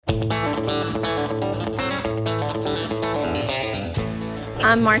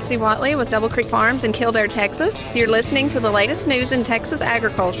I'm Marcy Watley with Double Creek Farms in Kildare, Texas. You're listening to the latest news in Texas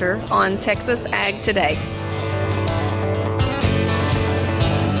agriculture on Texas Ag Today.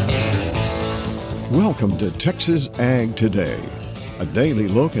 Welcome to Texas Ag Today, a daily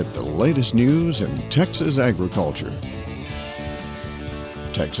look at the latest news in Texas agriculture.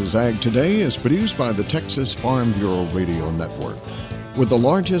 Texas Ag Today is produced by the Texas Farm Bureau Radio Network, with the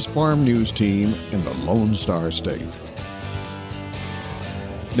largest farm news team in the Lone Star State.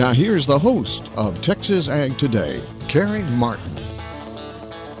 Now here's the host of Texas Ag Today, Carrie Martin.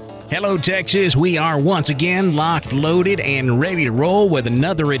 Hello, Texas. We are once again locked, loaded, and ready to roll with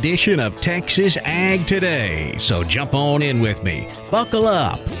another edition of Texas Ag Today. So jump on in with me. Buckle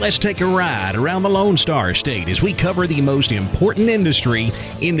up. Let's take a ride around the Lone Star State as we cover the most important industry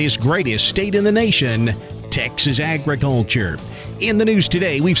in this greatest state in the nation, Texas agriculture. In the news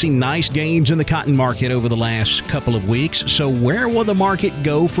today, we've seen nice gains in the cotton market over the last couple of weeks. So where will the market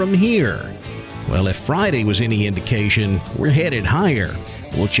go from here? Well, if Friday was any indication, we're headed higher.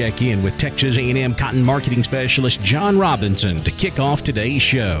 We'll check in with Texas A&M Cotton Marketing Specialist John Robinson to kick off today's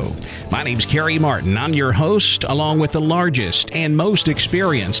show. My name's Carrie Martin. I'm your host, along with the largest and most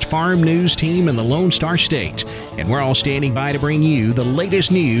experienced farm news team in the Lone Star State. And we're all standing by to bring you the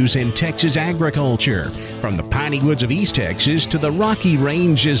latest news in Texas agriculture, from the piney woods of East Texas to the rocky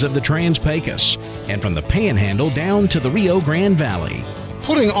ranges of the Trans-Pecos, and from the Panhandle down to the Rio Grande Valley.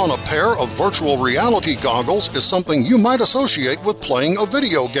 Putting on a pair of virtual reality goggles is something you might associate with playing a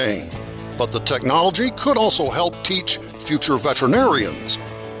video game. But the technology could also help teach future veterinarians.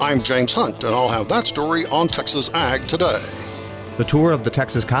 I'm James Hunt, and I'll have that story on Texas Ag Today. The tour of the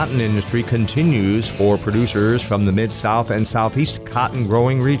Texas cotton industry continues for producers from the Mid-South and Southeast cotton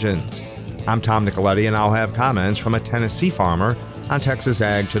growing regions. I'm Tom Nicoletti, and I'll have comments from a Tennessee farmer on Texas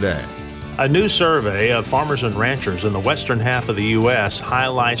Ag Today. A new survey of farmers and ranchers in the western half of the U.S.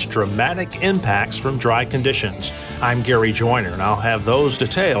 highlights dramatic impacts from dry conditions. I'm Gary Joyner, and I'll have those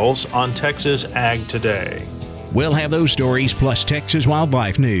details on Texas Ag Today. We'll have those stories plus Texas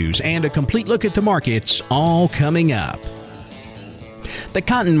wildlife news and a complete look at the markets all coming up. The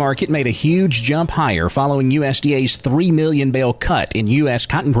cotton market made a huge jump higher following USDA's 3 million bale cut in U.S.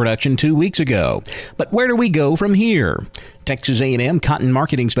 cotton production 2 weeks ago. But where do we go from here? Texas A&M Cotton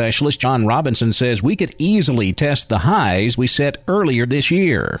Marketing Specialist John Robinson says we could easily test the highs we set earlier this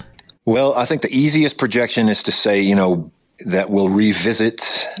year. Well, I think the easiest projection is to say, that we'll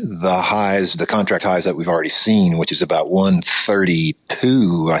revisit the highs, the contract highs that we've already seen, which is about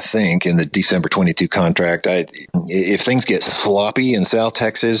 132, I think, in the December 22 contract. If things get sloppy in South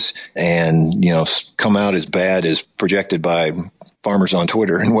Texas and, come out as bad as projected by farmers on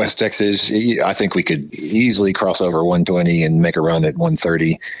Twitter in West Texas, I think we could easily cross over 120 and make a run at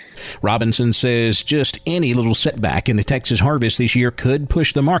 130. Robinson says just any little setback in the Texas harvest this year could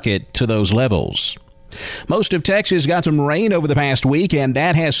push the market to those levels. Most of Texas got some rain over the past week, and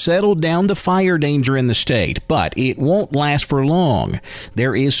that has settled down the fire danger in the state, but it won't last for long.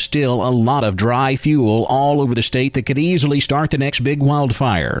 There is still a lot of dry fuel all over the state that could easily start the next big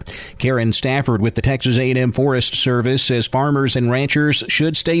wildfire. Karen Stafford with the Texas A&M Forest Service says farmers and ranchers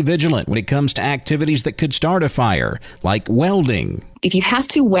should stay vigilant when it comes to activities that could start a fire, like welding. If you have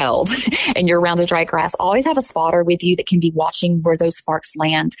to weld and you're around the dry grass, always have a spotter with you that can be watching where those sparks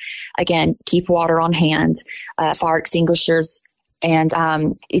land. Again, keep water on hand, fire extinguishers, and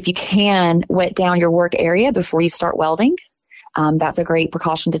if you can, wet down your work area before you start welding. That's a great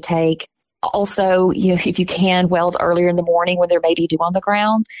precaution to take. Also, if you can, weld earlier in the morning when there may be dew on the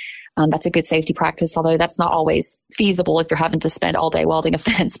ground. That's a good safety practice, although that's not always feasible if you're having to spend all day welding a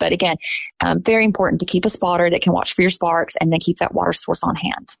fence. But again, very important to keep a spotter that can watch for your sparks and then keep that water source on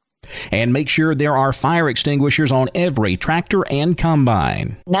hand. And make sure there are fire extinguishers on every tractor and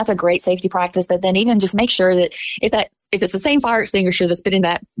combine. And that's a great safety practice. But then even just make sure that if it's the same fire extinguisher that's been in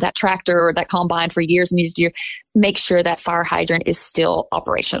that tractor or that combine for years and years, make sure that fire hydrant is still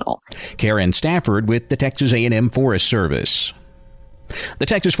operational. Karen Stafford with the Texas A&M Forest Service. The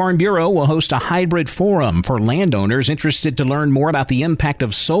Texas Farm Bureau will host a hybrid forum for landowners interested to learn more about the impact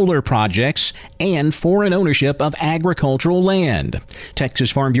of solar projects and foreign ownership of agricultural land.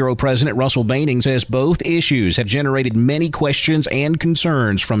 Texas Farm Bureau President Russell Baining says both issues have generated many questions and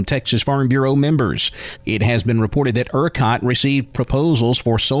concerns from Texas Farm Bureau members. It has been reported that ERCOT received proposals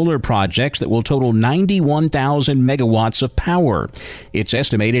for solar projects that will total 91,000 megawatts of power. It's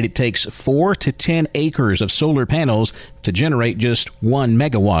estimated it takes 4 to 10 acres of solar panels to generate just 1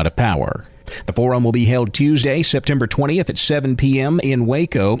 megawatt of power. The forum will be held Tuesday, September 20th at 7 p.m. in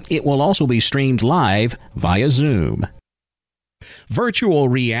Waco. It will also be streamed live via Zoom. Virtual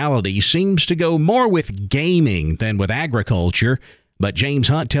reality seems to go more with gaming than with agriculture, but James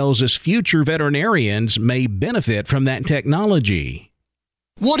Hunt tells us future veterinarians may benefit from that technology.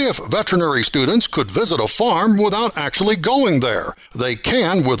 What if veterinary students could visit a farm without actually going there? They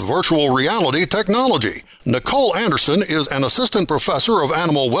can with virtual reality technology. Nicole Anderson is an assistant professor of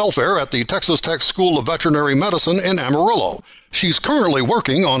animal welfare at the Texas Tech School of Veterinary Medicine in Amarillo. She's currently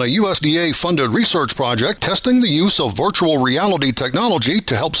working on a USDA-funded research project testing the use of virtual reality technology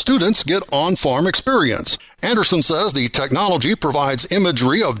to help students get on-farm experience. Anderson says the technology provides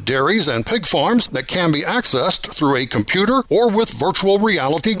imagery of dairies and pig farms that can be accessed through a computer or with virtual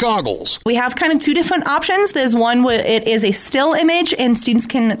reality goggles. We have kind of two different options. There's one where it is a still image and students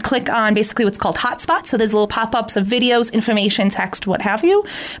can click on basically what's called hotspots. So there's little pop-ups of videos, information, text, what have you.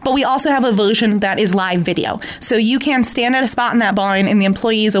 But we also have a version that is live video. So you can stand at a spot in that barn and the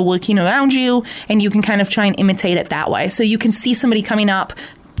employees are working around you and you can kind of try and imitate it that way. So you can see somebody coming up,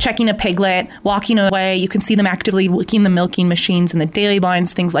 checking a piglet, walking away. You can see them actively working the milking machines and the dairy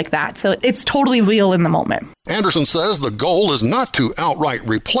barns, things like that. So it's totally real in the moment. Anderson says the goal is not to outright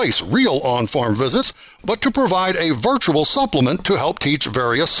replace real on-farm visits, but to provide a virtual supplement to help teach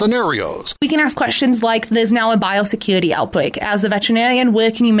various scenarios. We can ask questions like, there's now a biosecurity outbreak. As the veterinarian, where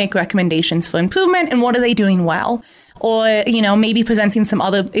can you make recommendations for improvement and what are they doing well? Or, maybe presenting some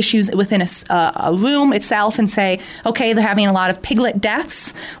other issues within a room itself and say, okay, they're having a lot of piglet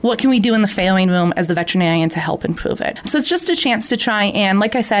deaths. What can we do in the farrowing room as the veterinarian to help improve it? So it's just a chance to try and,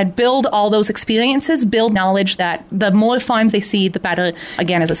 like I said, build all those experiences, build knowledge that the more farms they see, the better,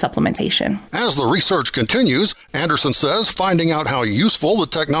 again, as a supplementation. As the research continues, Anderson says finding out how useful the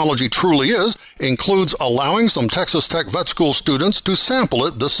technology truly is includes allowing some Texas Tech Vet School students to sample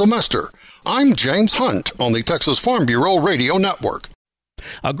it this semester. I'm James Hunt on the Texas Farm Bureau Radio Network.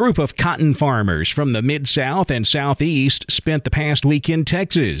 A group of cotton farmers from the Mid-South and Southeast spent the past week in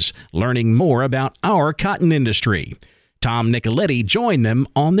Texas learning more about our cotton industry. Tom Nicoletti joined them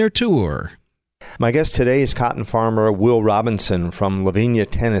on their tour. My guest today is cotton farmer Will Robinson from Lavinia,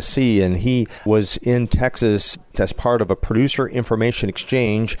 Tennessee, and he was in Texas as part of a producer information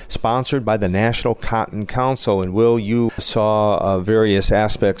exchange sponsored by the National Cotton Council. And Will, you saw various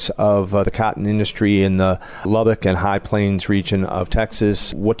aspects of the cotton industry in the Lubbock and High Plains region of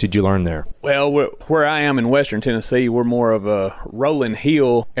Texas. What did you learn there? Well, where I am in western Tennessee, we're more of a rolling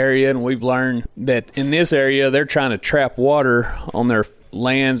hill area, and we've learned that in this area, they're trying to trap water on their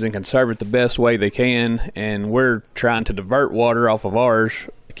lands and conserve it the best way they can, and we're trying to divert water off of ours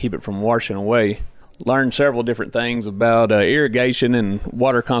to keep it from washing away. Learned several different things about irrigation and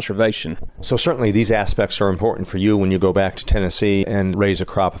water conservation. So certainly these aspects are important for you when you go back to Tennessee and raise a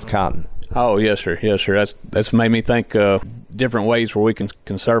crop of cotton. Oh, yes, sir. Yes, sir. That's made me think different ways where we can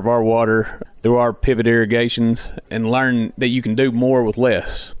conserve our water through our pivot irrigations and learn that you can do more with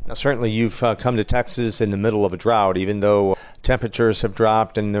less. Now, certainly you've come to Texas in the middle of a drought, even though temperatures have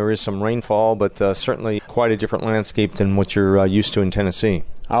dropped and there is some rainfall, but certainly quite a different landscape than what you're used to in Tennessee.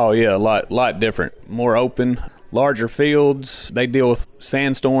 Oh, yeah, a lot different. More open, larger fields. They deal with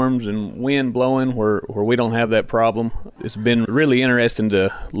sandstorms and wind blowing where we don't have that problem. It's been really interesting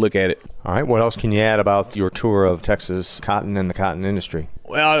to look at it. All right, what else can you add about your tour of Texas cotton and the cotton industry?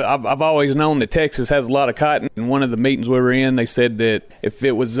 Well, I've always known that Texas has a lot of cotton. In one of the meetings we were in, they said that if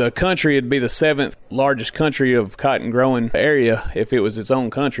it was a country, it'd be the 7th largest country of cotton growing area if it was its own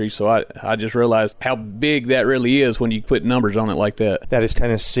country. So I just realized how big that really is when you put numbers on it like that. That is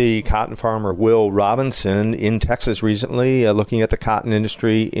Tennessee cotton farmer Will Robinson in Texas recently, looking at the cotton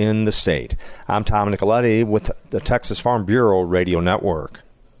industry in the state. I'm Tom Nicoletti with the Texas Farm Bureau Radio Network.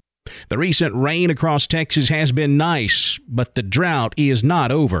 The recent rain across Texas has been nice, but the drought is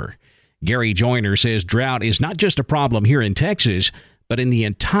not over. Gary Joyner says drought is not just a problem here in Texas, but in the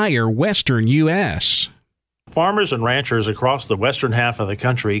entire western U.S. Farmers and ranchers across the western half of the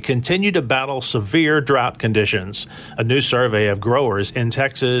country continue to battle severe drought conditions. A new survey of growers in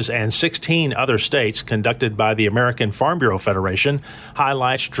Texas and 16 other states conducted by the American Farm Bureau Federation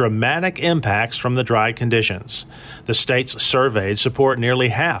highlights dramatic impacts from the dry conditions. The states surveyed support nearly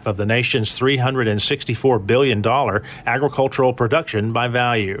half of the nation's $364 billion agricultural production by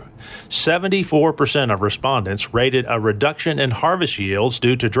value. 74% of respondents rated a reduction in harvest yields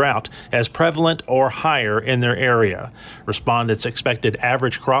due to drought as prevalent or higher in their area. Respondents expected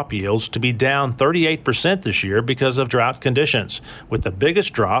average crop yields to be down 38% this year because of drought conditions, with the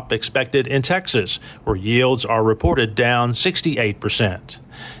biggest drop expected in Texas, where yields are reported down 68%.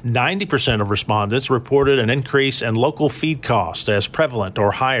 90% of respondents reported an increase in local feed costs as prevalent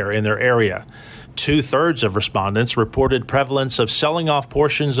or higher in their area. 2/3 of respondents reported prevalence of selling off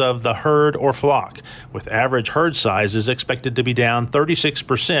portions of the herd or flock, with average herd sizes expected to be down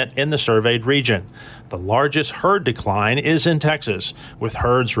 36% in the surveyed region. The largest herd decline is in Texas, with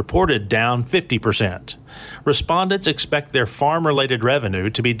herds reported down 50%. Respondents expect their farm-related revenue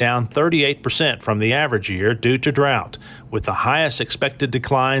to be down 38% from the average year due to drought, with the highest expected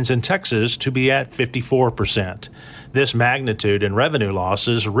declines in Texas to be at 54%. This magnitude in revenue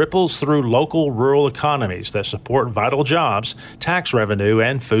losses ripples through local rural economies that support vital jobs, tax revenue,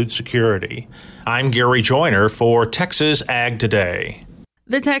 and food security. I'm Gary Joyner for Texas Ag Today.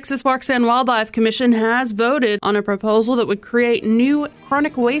 The Texas Parks and Wildlife Commission has voted on a proposal that would create new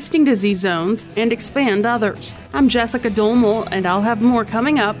chronic wasting disease zones and expand others. I'm Jessica Dolmel, and I'll have more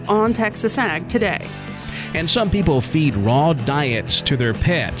coming up on Texas Ag Today. And some people feed raw diets to their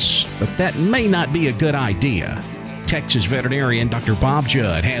pets, but that may not be a good idea. Texas veterinarian Dr. Bob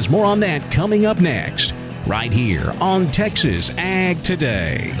Judd has more on that coming up next, right here on Texas Ag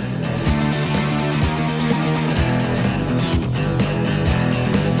Today.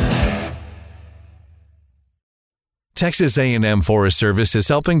 Texas A&M Forest Service is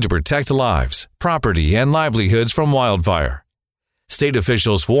helping to protect lives, property, and livelihoods from wildfire. State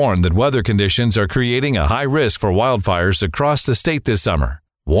officials warn that weather conditions are creating a high risk for wildfires across the state this summer.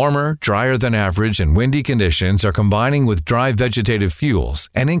 Warmer, drier than average, and windy conditions are combining with dry vegetative fuels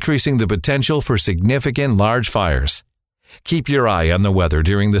and increasing the potential for significant large fires. Keep your eye on the weather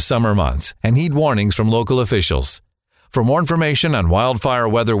during the summer months and heed warnings from local officials. For more information on wildfire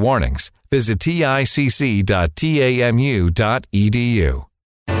weather warnings, visit ticc.tamu.edu.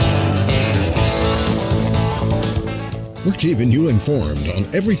 We're keeping you informed on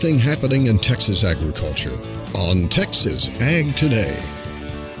everything happening in Texas agriculture on Texas Ag Today.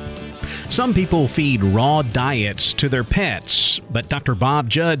 Some people feed raw diets to their pets, but Dr. Bob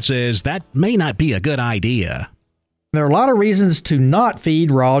Judd says that may not be a good idea. There are a lot of reasons to not feed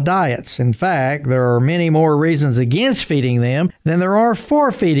raw diets. In fact, there are many more reasons against feeding them than there are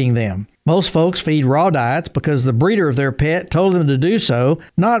for feeding them. Most folks feed raw diets because the breeder of their pet told them to do so,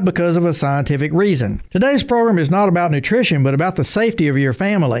 not because of a scientific reason. Today's program is not about nutrition, but about the safety of your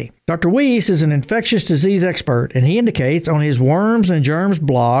family. Dr. Weiss is an infectious disease expert, and he indicates on his Worms and Germs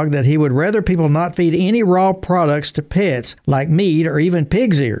blog that he would rather people not feed any raw products to pets, like meat or even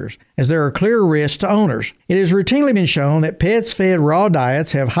pig's ears, as there are clear risks to owners. It has routinely been shown that pets fed raw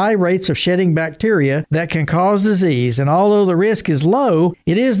diets have high rates of shedding bacteria that can cause disease, and although the risk is low,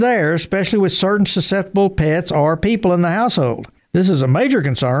 it is there, especially with certain susceptible pets or people in the household. This is a major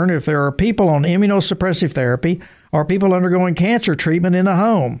concern if there are people on immunosuppressive therapy or people undergoing cancer treatment in the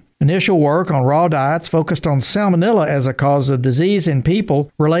home. Initial work on raw diets focused on salmonella as a cause of disease in people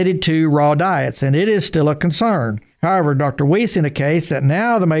related to raw diets, and it is still a concern. However, Dr. Weiss indicates that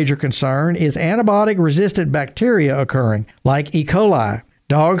now the major concern is antibiotic-resistant bacteria occurring, like E. coli.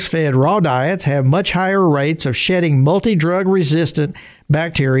 Dogs fed raw diets have much higher rates of shedding multi-drug-resistant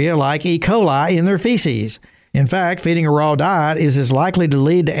bacteria like E. coli in their feces. In fact, feeding a raw diet is as likely to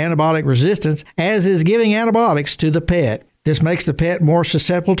lead to antibiotic resistance as is giving antibiotics to the pet. This makes the pet more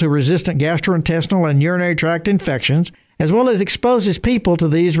susceptible to resistant gastrointestinal and urinary tract infections, as well as exposes people to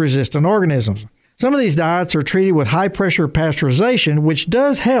these resistant organisms. Some of these diets are treated with high-pressure pasteurization, which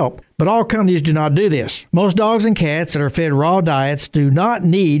does help, but all companies do not do this. Most dogs and cats that are fed raw diets do not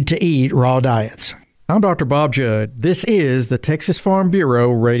need to eat raw diets. I'm Dr. Bob Judd. This is the Texas Farm Bureau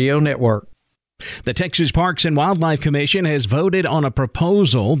Radio Network. The Texas Parks and Wildlife Commission has voted on a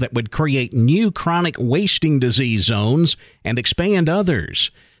proposal that would create new chronic wasting disease zones and expand others.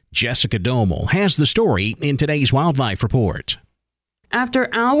 Jessica Domel has the story in today's Wildlife Report.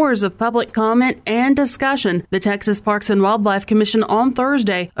 After hours of public comment and discussion, the Texas Parks and Wildlife Commission on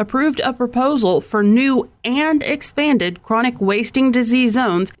Thursday approved a proposal for new and expanded chronic wasting disease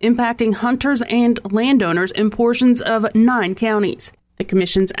zones impacting hunters and landowners in portions of 9 counties. The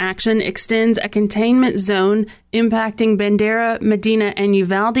Commission's action extends a containment zone impacting Bandera, Medina, and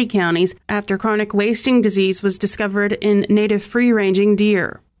Uvalde counties after chronic wasting disease was discovered in native free-ranging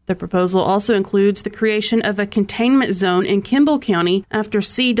deer. The proposal also includes the creation of a containment zone in Kimball County after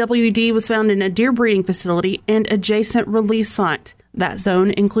CWD was found in a deer breeding facility and adjacent release site. That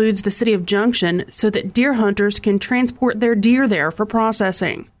zone includes the city of Junction so that deer hunters can transport their deer there for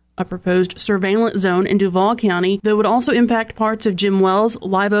processing. A proposed surveillance zone in Duval County that would also impact parts of Jim Wells,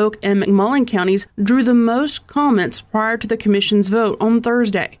 Live Oak, and McMullen counties drew the most comments prior to the Commission's vote on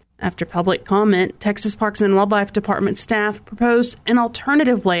Thursday. After public comment, Texas Parks and Wildlife Department staff proposed an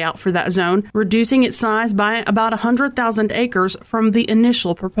alternative layout for that zone, reducing its size by about 100,000 acres from the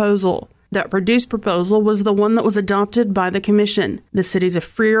initial proposal. That reduced proposal was the one that was adopted by the Commission. The cities of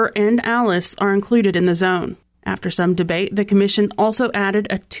Freer and Alice are included in the zone. After some debate, the Commission also added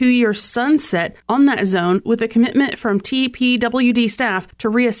a 2-year sunset on that zone with a commitment from TPWD staff to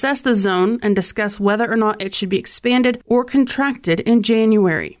reassess the zone and discuss whether or not it should be expanded or contracted in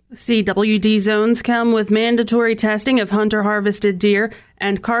January. CWD zones come with mandatory testing of hunter-harvested deer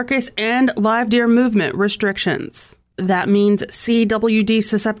and carcass and live deer movement restrictions. That means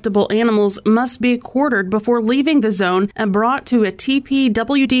CWD-susceptible animals must be quartered before leaving the zone and brought to a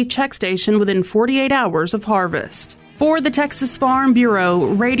TPWD check station within 48 hours of harvest. For the Texas Farm Bureau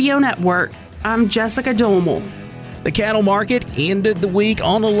Radio Network, I'm Jessica Domel. The cattle market ended the week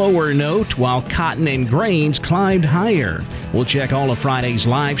on a lower note while cotton and grains climbed higher. We'll check all of Friday's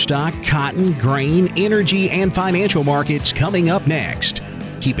livestock, cotton, grain, energy, and financial markets coming up next.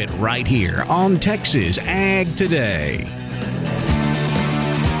 Keep it right here on Texas Ag Today.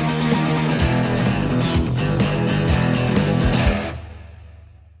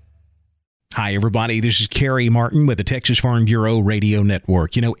 Hi, everybody. This is Kerry Martin with the Texas Farm Bureau Radio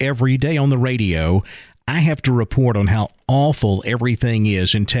Network. You know, every day on the radio, I have to report on how awful everything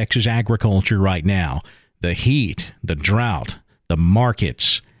is in Texas agriculture right now. The heat, the drought, the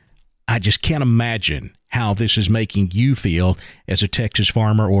markets. I just can't imagine how this is making you feel as a Texas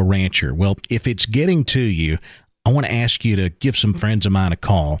farmer or rancher. Well, if it's getting to you, I want to ask you to give some friends of mine a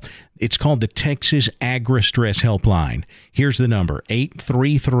call. It's called the Texas Agri-Stress Helpline. Here's the number,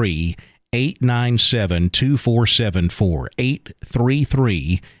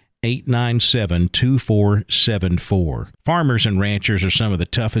 833-897-2474, 833-897-2474. Farmers and ranchers are some of the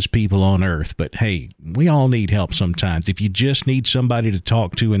toughest people on earth, but hey, we all need help sometimes. If you just need somebody to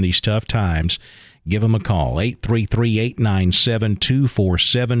talk to in these tough times, give them a call,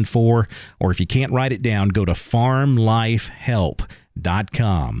 833-897-2474, or if you can't write it down, go to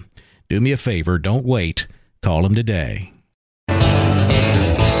farmlifehelp.com. Do me a favor, don't wait, call them today.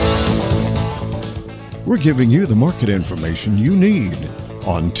 We're giving you the market information you need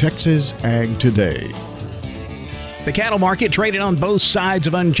on Texas Ag Today. The cattle market traded on both sides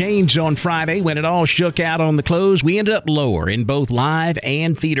of unchanged on Friday. When it all shook out on the close, we ended up lower in both live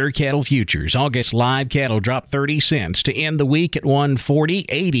and feeder cattle futures. August live cattle dropped 30 cents to end the week at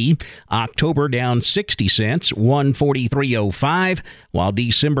 $140.80. October down 60 cents, $143.05, while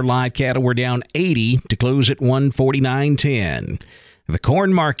December live cattle were down 80 to close at $149.10. The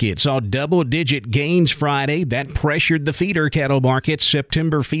corn market saw double-digit gains Friday. That pressured the feeder cattle market.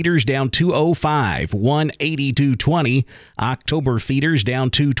 September feeders down $2.05, $182.20. October feeders down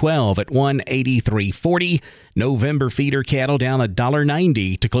 $2.12 at $183.40. November feeder cattle down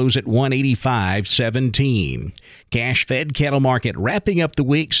 $1.90 to close at $185.17. Cash-fed cattle market wrapping up the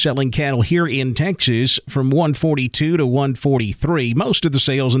week, selling cattle here in Texas from $142 to $143. Most of the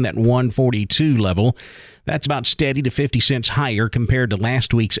sales in that $142 level. That's about steady to 50 cents higher compared to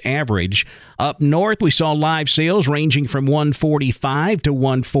last week's average. Up north, we saw live sales ranging from $145 to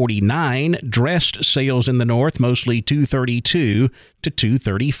 $149. Dressed sales in the north, mostly $232 to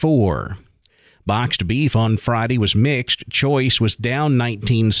 $234. Boxed beef on Friday was mixed. Choice was down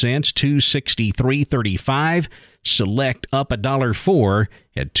 19 cents, $263.35. Select up $1.04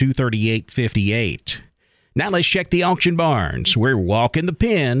 at $238.58. Now let's check the auction barns. We're walking the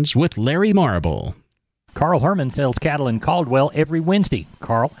pens with Larry Marble. Carl Herman sells cattle in Caldwell every Wednesday.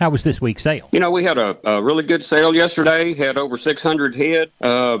 Carl, how was this week's sale? You know, we had a really good sale yesterday, had over 600 head.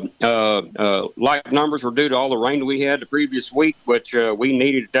 Live numbers were due to all the rain we had the previous week, which we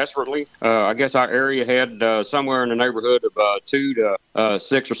needed desperately. I guess our area had somewhere in the neighborhood of 2 to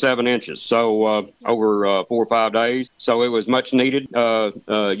 6 or 7 inches, so over 4 or 5 days. So it was much needed.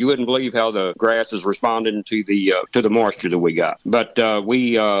 You wouldn't believe how the grass is responding to the moisture that we got. But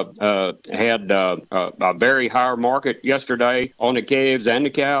we had a very high market yesterday on the calves and the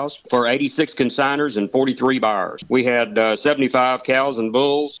cows for 86 consigners and 43 buyers. We had 75 cows and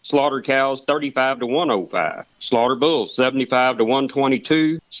bulls, slaughtered cows 35 to 105, slaughter bulls 75 to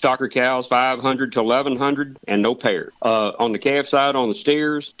 122, stocker cows 500 to 1100, and no pairs. On the calf side, on the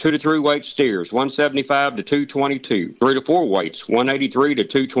steers, 2 to 3 weight steers 175 to 222, 3 to 4 weights 183 to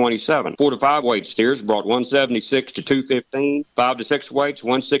 227, 4 to 5 weight steers brought 176 to 215, 5 to 6 weights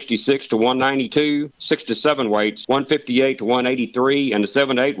 166 to 192, 6 to 7 weights 158 to 183, and the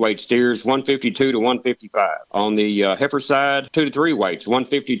 7 to 8 weight steers 152 to 155. On the heifer side, 2 to 3 weights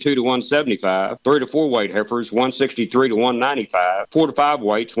 152 to 175, 3 to 4 weight heifers weights 163 to 195. 4 to 5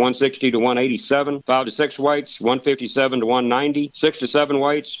 weights 160 to 187. 5 to 6 weights 157 to 190. 6 to 7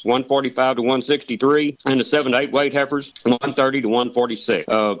 weights 145 to 163. And the 7 to 8 weight heifers 130 to 146.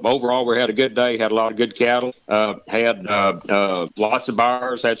 Overall, we had a good day. Had a lot of good cattle. Had lots of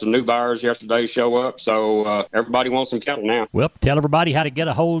buyers. Had some new buyers yesterday show up. So everybody wants some cattle now. Well, tell everybody how to get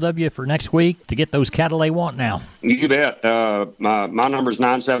a hold of you for next week to get those cattle they want now. You bet. My number is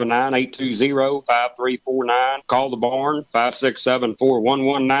 979-820-5349. Call the barn,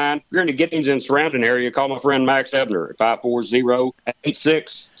 567-4119. If you're in the Giddings and surrounding area, call my friend Max Ebner at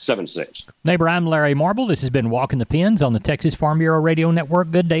 540-8676. Neighbor, I'm Larry Marble. This has been Walking the Pens on the Texas Farm Bureau Radio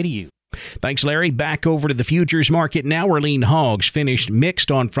Network. Good day to you. Thanks, Larry. Back over to the futures market now, where lean hogs finished mixed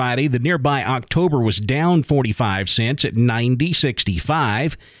on Friday. The nearby October was down 45 cents at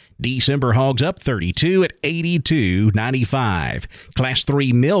 $90.65. December hogs up 32 at $82.95. Class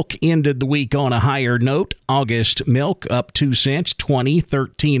 3 milk ended the week on a higher note. August milk up 2 cents,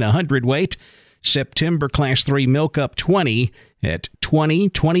 $20.13 a hundredweight. September Class 3 milk up 20 at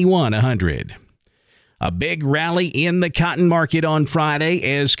 $20.21 a hundred. A big rally in the cotton market on Friday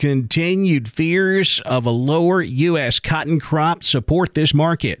as continued fears of a lower U.S. cotton crop support this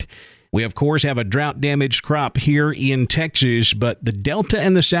market. We, of course, have a drought-damaged crop here in Texas, but the Delta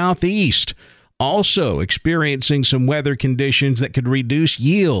and the Southeast also experiencing some weather conditions that could reduce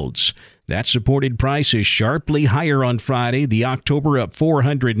yields. That supported prices sharply higher on Friday. The October up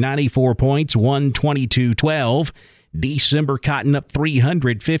 494 points, 122.12. December cotton up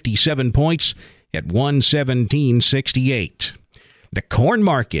 357 points at 117.68. The corn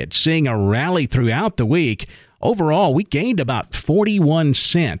market seeing a rally throughout the week. Overall, we gained about 41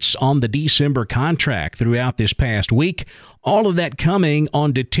 cents on the December contract throughout this past week. All of that coming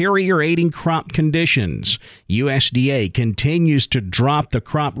on deteriorating crop conditions. USDA continues to drop the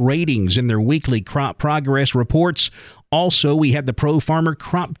crop ratings in their weekly crop progress reports. Also, we had the Pro Farmer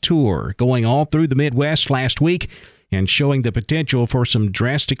Crop Tour going all through the Midwest last week and showing the potential for some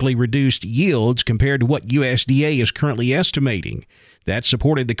drastically reduced yields compared to what USDA is currently estimating. That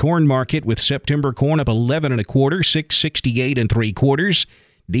supported the corn market with September corn up 11 1/4, 668 3/4.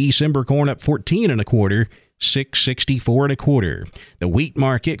 December corn up 14 1/4, 664 1/4. The wheat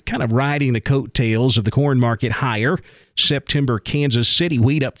market kind of riding the coattails of the corn market higher. September Kansas City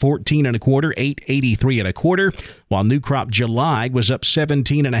wheat up 14 1/4, 883 1/4, while new crop July was up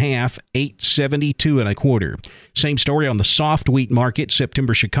 17 1/2, 872 1/4. Same story on the soft wheat market.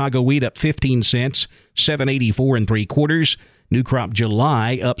 September Chicago wheat up 15 cents, 784 3/4. New crop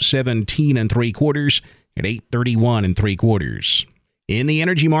July up 17 3/4 at 831 3/4. In the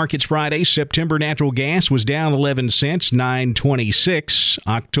energy markets Friday, September natural gas was down 11 cents, 9.26.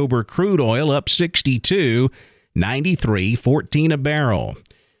 October crude oil up 62, 93.14 a barrel.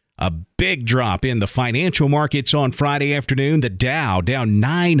 A big drop in the financial markets on Friday afternoon. The Dow down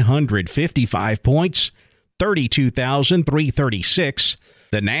 955 points, 32,336.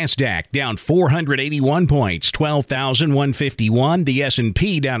 The NASDAQ down 481 points, 12,151. The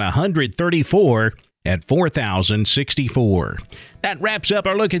S&P down 134 at 4,064. That wraps up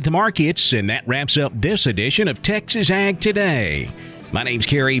our look at the markets, and that wraps up this edition of Texas Ag Today. My name's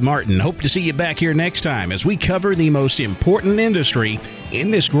Kerry Martin. Hope to see you back here next time as we cover the most important industry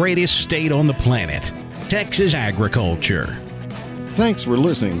in this greatest state on the planet, Texas agriculture. Thanks for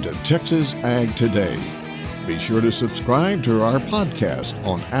listening to Texas Ag Today. Be sure to subscribe to our podcast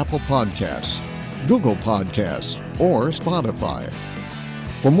on Apple Podcasts, Google Podcasts, or Spotify.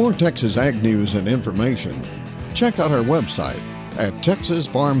 For more Texas Ag news and information, check out our website at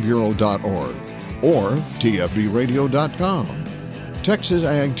texasfarmbureau.org or tfbradio.com. Texas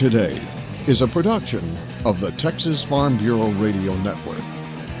Ag Today is a production of the Texas Farm Bureau Radio Network.